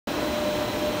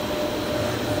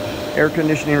air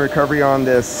conditioning recovery on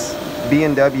this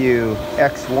B&W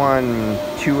X1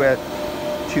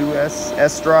 2S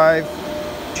S-Drive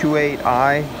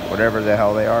 28i, whatever the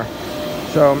hell they are.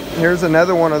 So here's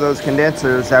another one of those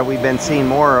condensers that we've been seeing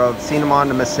more of. Seen them on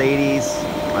the Mercedes.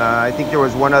 I think there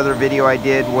was one other video I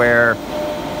did where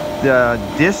the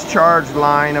discharge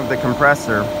line of the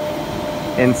compressor,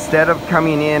 instead of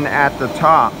coming in at the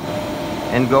top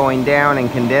and going down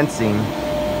and condensing,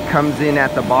 comes in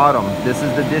at the bottom. This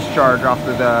is the discharge off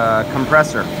of the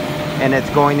compressor, and it's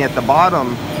going at the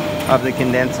bottom of the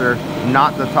condenser,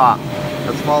 not the top.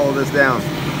 Let's follow this down.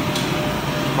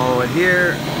 Follow it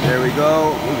here. There we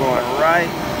go. We're going right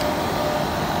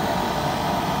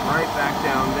back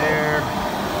down there,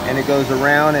 and it goes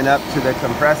around and up to the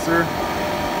compressor.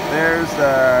 There's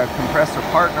the compressor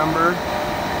part number,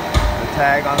 the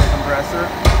tag on the compressor.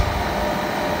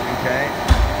 Okay.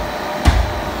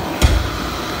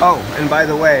 Oh, and by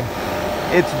the way,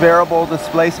 it's variable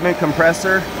displacement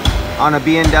compressor on a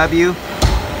B&W.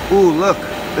 Ooh, look,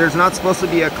 there's not supposed to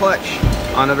be a clutch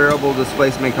on a variable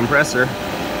displacement compressor.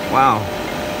 Wow.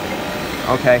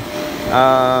 Okay.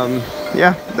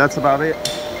 Yeah, that's about it.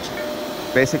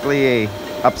 Basically a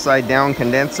upside down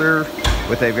condenser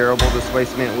with a variable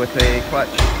displacement with a clutch.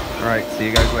 All right, see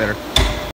you guys later.